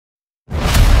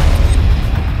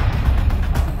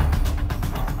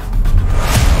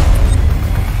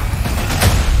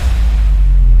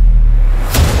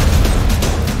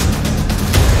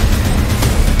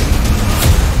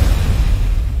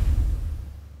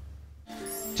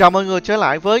Chào mọi người trở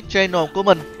lại với channel của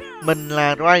mình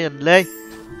là Ryanle.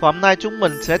 Và hôm nay chúng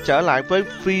mình sẽ trở lại với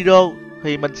video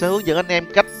thì mình sẽ hướng dẫn anh em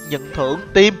cách nhận thưởng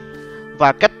team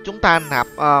và cách chúng ta nạp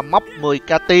mốc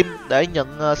 10k team để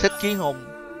nhận set khí hồn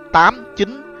 8,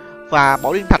 9 và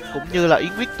bảo liên thạch cũng như là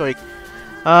yến quyết tuyệt.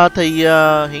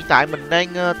 Hiện tại mình đang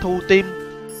thu team,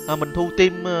 mình thu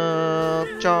team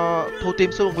thu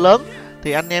team số lượng lớn.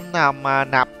 Thì anh em nào mà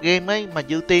nạp game ấy mà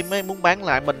dư team ấy muốn bán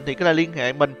lại mình thì có thể liên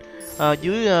hệ mình.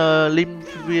 Dưới link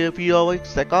video ấy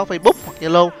sẽ có Facebook hoặc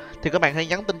ZALO thì các bạn hãy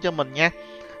nhắn tin cho mình nha.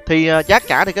 Thì giá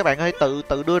cả thì các bạn hãy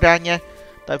tự đưa ra nha.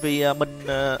 Tại vì mình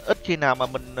ít khi nào mà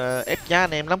mình ép giá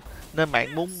anh em lắm, nên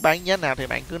bạn muốn bán giá nào thì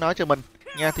bạn cứ nói cho mình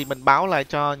nha, thì mình báo lại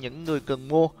cho những người cần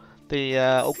mua. Thì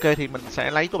ok thì mình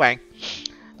sẽ lấy của bạn.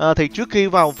 Thì trước khi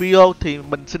vào video thì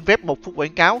mình xin phép một phút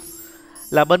quảng cáo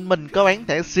là bên mình có bán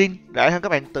thẻ ZING để các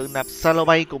bạn tự nạp ZALO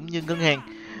Pay cũng như ngân hàng.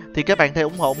 Thì các bạn thể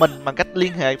ủng hộ mình bằng cách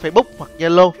liên hệ Facebook hoặc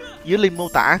ZALO dưới link mô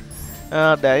tả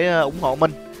để ủng hộ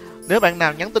mình. Nếu bạn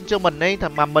nào nhắn tin cho mình ấy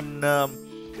mà mình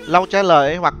lâu trả lời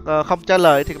ấy, hoặc không trả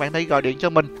lời thì các bạn hãy gọi điện cho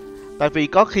mình. Tại vì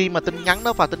có khi mà tin nhắn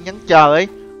nó vào tin nhắn chờ ấy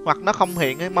hoặc nó không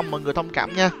hiện ấy, mong mọi người thông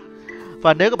cảm nha.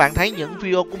 Và nếu các bạn thấy những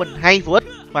video của mình hay hữu ích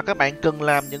và các bạn cần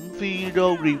làm những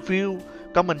video review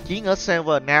có mình chiến ở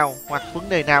server nào hoặc vấn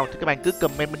đề nào thì các bạn cứ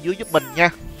comment bên dưới giúp mình nha.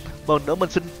 Một nữa mình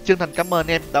xin chân thành cảm ơn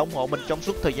anh em đã ủng hộ mình trong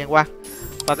suốt thời gian qua.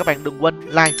 Và các bạn đừng quên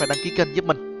like và đăng ký kênh giúp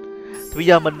mình. Thì bây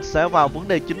giờ mình sẽ vào vấn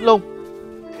đề chính luôn.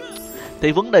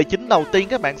 Thì vấn đề chính đầu tiên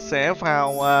các bạn sẽ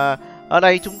vào ở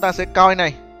đây chúng ta sẽ coi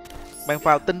này. Bạn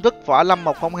vào tin tức võ lâm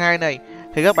 102 này.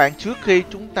 Thì các bạn trước khi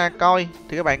chúng ta coi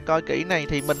thì các bạn coi kỹ này,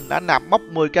 thì mình đã nạp mốc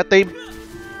 10k team.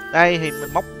 Đây thì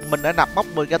mình đã nạp mốc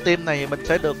 10k team này thì mình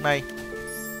sẽ được này.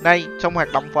 Đây, trong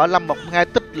hoạt động võ lâm 102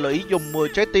 tích lũy dùng 10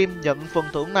 trái tim nhận phần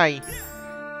thưởng này.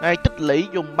 Đây, tích lũy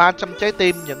dùng 300 trái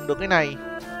tim nhận được cái này.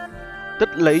 Tích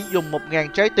lũy dùng 1000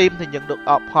 trái tim thì nhận được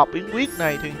hộp yến quyết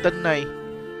này, thuyền tinh này.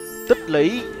 Tích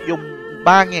lũy dùng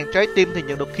 3000 trái tim thì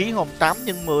nhận được khí hồn 8 x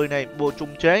 10 này, bùa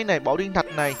trùng chế này, bảo liên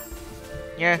thạch này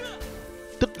nha.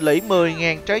 Tích lũy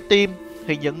 10.000 trái tim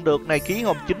thì nhận được này khí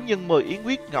hồn 9 x 10 yến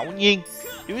quyết ngẫu nhiên,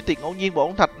 yến quyết tuyệt ngẫu nhiên, bảo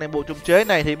liên thạch này, bùa trùng chế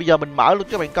này. Thì bây giờ mình mở luôn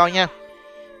cho các bạn coi nha.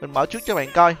 Mình mở trước cho bạn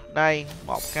coi. Đây,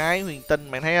 một cái huyền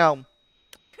tinh bạn thấy không?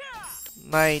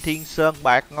 Này, thiên sơn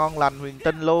bạc ngon lành huyền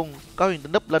tinh luôn. Có huyền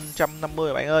tinh đúp lên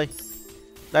 150 bạn ơi.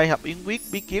 Đây, hộp yến quyết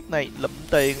bí kíp này, lụm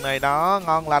tiền này đó,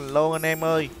 ngon lành luôn anh em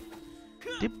ơi.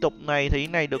 Tiếp tục này thì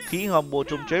này được khí hồn bùa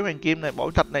trùng chế hoàng kim này,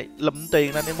 bảo thạch này, lụm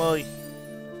tiền anh em ơi.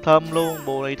 Thơm luôn,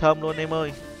 bùa này thơm luôn anh em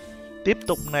ơi. Tiếp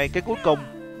tục này cái cuối cùng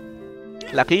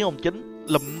là khí hồn 9,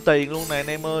 lụm tiền luôn này anh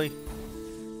em ơi.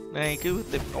 Này cái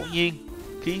tìm ngẫu nhiên,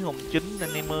 khí hồn 9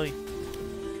 anh em ơi.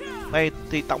 Đây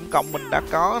thì tổng cộng mình đã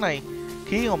có này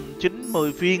khí hồn 9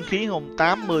 10 phiên, khí hồn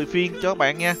 8 10 phiên cho các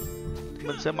bạn nha. Thì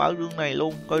mình sẽ mở gương này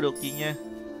luôn coi được gì nha.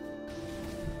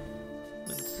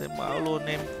 Mình sẽ mở luôn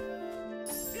em.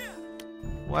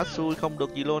 Quá xui, không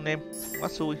được gì luôn em, quá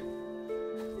xui.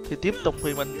 Thì tiếp tục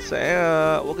thì mình sẽ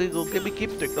cái gương cái bí kíp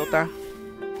tuyệt đâu ta.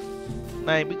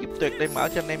 Này bí kíp tuyệt đây, mở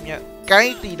cho anh em nha.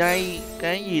 Cái gì đây?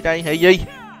 Cái gì đây? Hệ gì?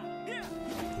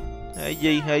 Hệ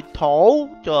gì? Hệ thổ.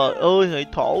 Trời ơi, hệ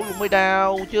thổ luôn mới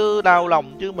đau chứ, đau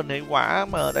lòng chứ. Mình hệ quả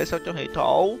mà tại sao cho hệ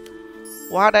thổ?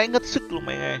 Quá đáng hết sức luôn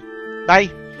mày nè. Đây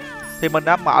thì mình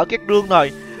đã mở các rương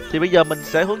rồi. Thì bây giờ mình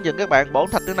sẽ hướng dẫn các bạn bổ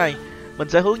thạch thế này. Mình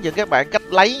sẽ hướng dẫn các bạn cách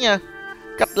lấy nha.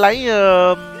 Cách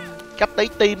lấy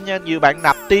team nha. Nhiều bạn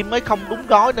nạp team mới không đúng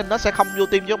gói nên nó sẽ không vô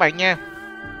team cho các bạn nha.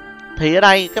 Thì ở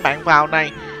đây các bạn vào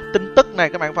này, tin tức này,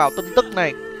 các bạn vào tin tức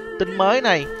này, tin mới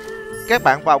này. Các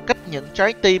bạn vào cách nhận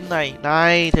trái tim này.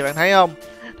 Đây thì bạn thấy không?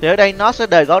 Thì ở đây nó sẽ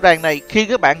đề rõ ràng này. Khi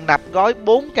các bạn nạp gói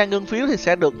 4k ngân phiếu thì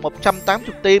sẽ được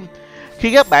 180 tim.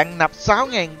 Khi các bạn nạp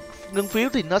 6.000 ngân phiếu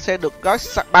thì nó sẽ được gói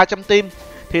 300 tim.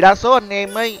 Thì đa số anh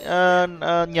em ấy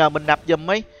nhờ mình nạp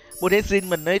giùm ấy, mua thẻ ZING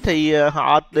mình ấy, thì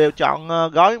họ đều chọn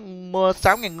gói mua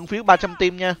 6.000 ngân phiếu 300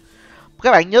 tim nha.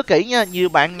 Các bạn nhớ kỹ nha, nhiều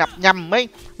bạn nạp nhầm ấy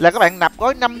là các bạn nạp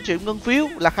gói 5 triệu ngân phiếu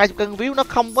là 20 ngân phiếu nó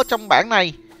không có trong bảng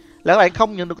này, là các bạn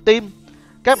không nhận được tim.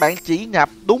 Các bạn chỉ nạp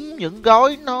đúng những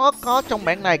gói nó có trong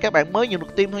bảng này các bạn mới nhận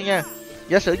được tim thôi nha.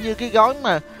 Giả sử như cái gói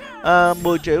mà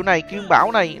 10 triệu này, Kim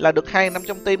Bảo này là được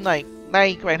 2.500 tim này.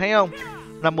 Đây các bạn thấy không?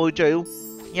 Là 10 triệu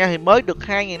nha thì mới được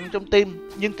 2.500 tim.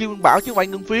 Nhưng Kim Bảo chứ không phải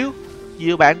ngân phiếu.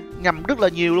 Nhiều bạn nhầm rất là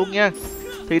nhiều luôn nha.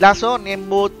 Thì đa số anh em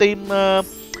mua team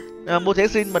mua thẻ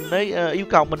ZING mình ấy, yêu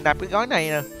cầu mình nạp cái gói này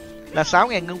nè là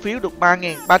 6.000 ngân phiếu được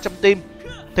 3.300 tim.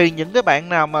 Thì những cái bạn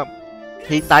nào mà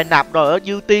hiện tại nạp rồi ở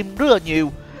dư team rất là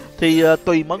nhiều thì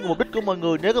tùy mỗi mục đích của mọi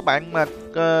người. Nếu các bạn mà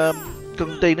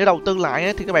cần tiền để đầu tư lại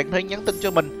ấy, thì các bạn có thể nhắn tin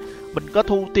cho mình có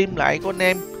thu team lại của anh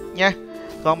em nha.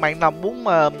 Còn bạn nào muốn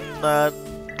mà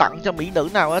tặng cho mỹ nữ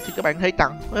nào á thì các bạn hãy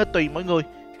tặng, tùy mỗi người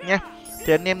nha.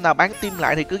 Thì anh em nào bán tim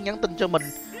lại thì cứ nhắn tin cho mình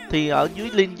thì ở dưới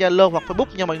link Zalo hoặc Facebook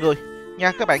nha mọi người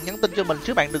nha. Các bạn nhắn tin cho mình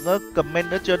chứ bạn đừng có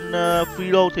comment ở trên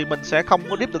video thì mình sẽ không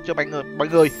có tiếp được cho mọi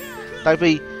người. Tại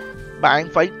vì bạn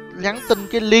phải nhắn tin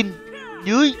cái link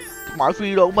dưới mỗi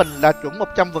video của mình là chuẩn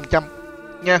 100%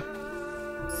 nha.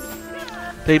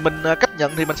 Thì mình cách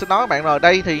nhận thì mình sẽ nói các bạn rồi.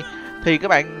 Đây thì các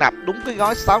bạn nạp đúng cái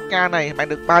gói 6k này, bạn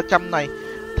được 300 này.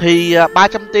 Thì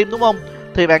 300 tim đúng không?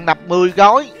 Thì bạn nạp 10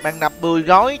 gói, bạn nạp 10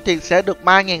 gói thì sẽ được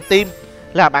 3.000 tim.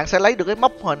 Là bạn sẽ lấy được cái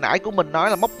mốc hồi nãy của mình nói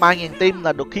là mốc 3.000 tim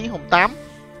là được khí hồn 8.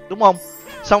 Đúng không?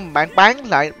 Xong bạn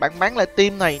bán lại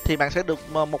tim này thì bạn sẽ được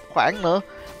một khoản nữa.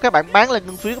 Các bạn bán lên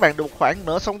ngân phiếu các bạn được một khoản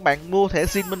nữa, xong bạn mua thẻ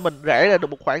ZING bên mình rẻ là được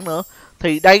một khoản nữa.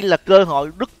 Thì đây là cơ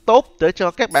hội rất tốt để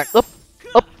cho các bạn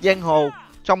up giang hồ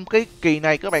trong cái kỳ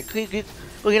này. Các bạn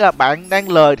có nghĩa là bạn đang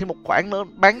lời thêm một khoản nữa,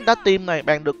 bán đá tim này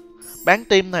bạn được bán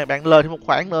tim này bạn lời thêm một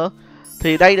khoản nữa.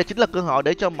 Thì đây là chính là cơ hội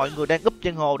để cho mọi người đang up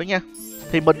giang hồ đó nha.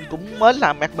 Thì mình cũng mới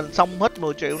làm ạc mình xong hết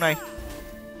 10 triệu này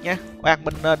nha. Ạc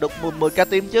mình được 10k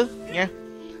tim chứ nha.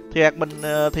 Thì ạc mình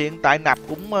thì hiện tại nạp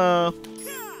cũng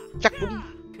chắc cũng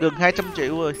gần 200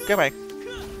 triệu rồi các bạn.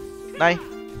 Đây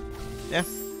nha.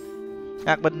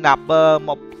 Ạc mình nạp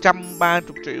 130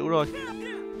 triệu rồi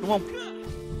đúng không?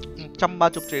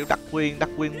 130 triệu đặc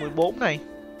quyền 14 này,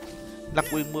 đặc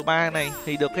quyền 13 này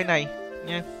thì được cái này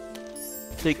nha.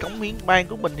 Thì cống hiến ban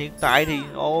của mình hiện tại thì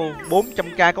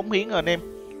 400k cống hiến rồi anh em,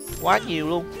 quá nhiều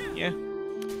luôn nha.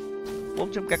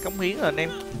 400k cống hiến rồi anh em.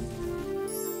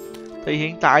 Thì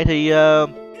hiện tại thì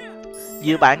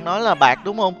nhiều bạn nói là bạc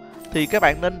đúng không? Thì các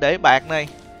bạn nên để bạc này,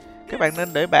 các bạn nên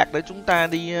để bạc để chúng ta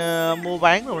đi mua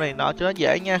bán đồ này nọ cho nó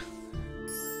dễ nha.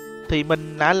 Thì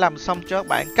mình đã làm xong cho các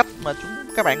bạn cách mà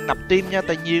các bạn nạp tim nha.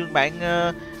 Tại nhiều bạn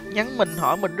nhắn mình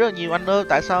hỏi mình rất là nhiều, anh ơi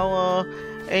tại sao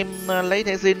em lấy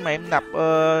thẻ ZING mà em nạp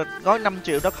gói 5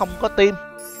 triệu đó không có tim.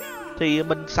 Thì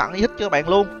mình sẵn giải thích cho các bạn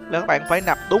luôn là các bạn phải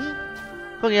nạp đúng.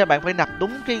 Có nghĩa là bạn phải nạp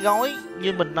đúng cái gói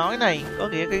như mình nói này. Có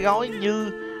nghĩa cái gói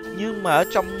như mà ở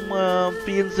trong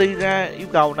PNG ra yêu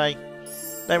cầu này.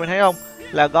 Đây mình thấy không?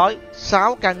 Là gói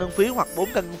 6k ngân phiếu hoặc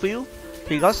 4k ngân phiếu.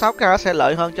 Thì gói 6k sẽ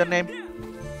lợi hơn cho anh em.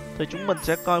 Thì chúng mình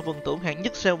sẽ coi vườn tượng hạng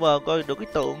nhất server coi được cái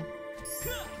tượng.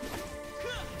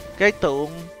 Cái tượng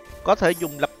có thể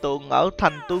dùng lập tượng ở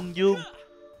thành Tương Dương.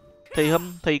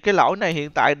 Thì cái lỗi này hiện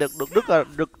tại được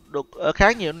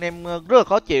khá nhiều anh em rất là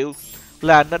khó chịu.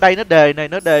 Là đây nó đề này,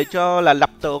 nó đề cho là lập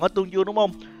tượng ở Tương Dương đúng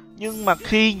không? Nhưng mà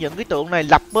khi những cái tượng này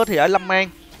lập thì ở Lâm An.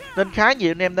 Nên khá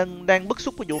nhiều anh em đang bức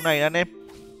xúc cái vụ này anh em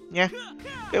nha.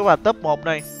 Cái qua top 1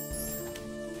 này.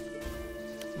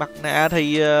 Mặt nạ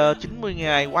thì 90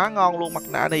 ngày quá ngon luôn. Mặt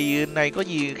nạ thì này có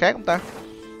gì khác không ta?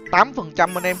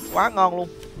 8% anh em, quá ngon luôn.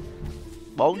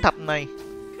 Bổn thạch này.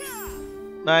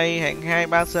 Đây hạng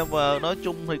 2-3 server nói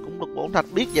chung thì cũng được bổn thạch.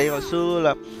 Biết vậy hồi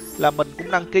xưa là mình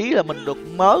cũng đăng ký là mình được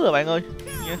mớ rồi bạn ơi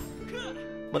nha.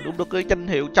 Mình cũng được cái danh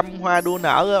hiệu trăm hoa đua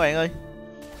nở các bạn ơi.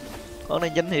 Còn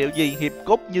này danh hiệu gì? Hiệp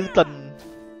cốt như tình.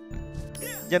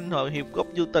 Danh hiệu hiệp cốt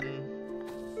như tình.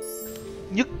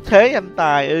 Nhất thế anh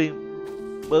tài ơi.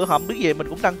 Bữa hôm biết gì mình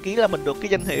cũng đăng ký là mình được cái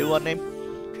danh hiệu anh em.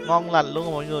 Ngon lành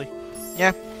luôn mọi người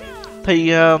nha.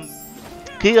 Thì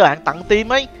khi các bạn tặng tim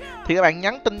ấy thì các bạn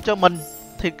nhắn tin cho mình.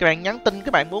 Thì các bạn nhắn tin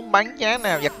các bạn muốn bán giá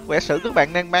nào, và giả sử các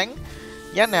bạn đang bán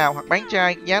giá nào hoặc bán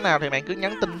trai giá nào thì bạn cứ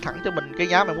nhắn tin thẳng cho mình cái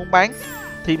giá bạn muốn bán.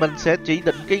 Thì mình sẽ chỉ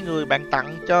định cái người bạn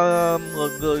tặng cho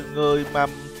người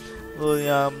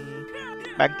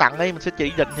bạn tặng ấy, mình sẽ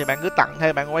chỉ định thì bạn cứ tặng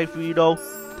hay bạn quay video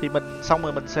thì mình xong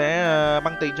rồi mình sẽ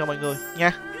băng tiền cho mọi người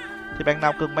nha. Thì bạn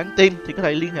nào cần bán tim thì có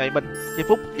thể liên hệ mình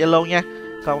Facebook, Zalo nha.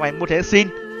 Còn bạn mua thẻ ZING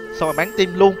xong rồi bán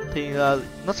tim luôn thì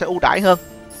nó sẽ ưu đãi hơn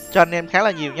cho anh em khá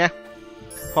là nhiều nha.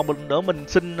 Còn một lần nữa mình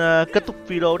xin kết thúc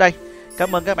video ở đây.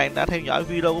 Cảm ơn các bạn đã theo dõi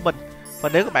video của mình. Và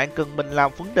nếu các bạn cần mình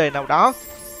làm vấn đề nào đó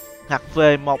hoặc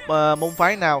về một môn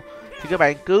phái nào thì các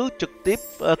bạn cứ trực tiếp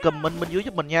comment bên dưới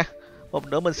giúp mình nha. Một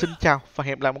lần nữa mình xin chào và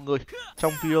hẹn gặp lại mọi người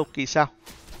trong video kỳ sau.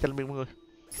 Chào tạm biệt mọi người.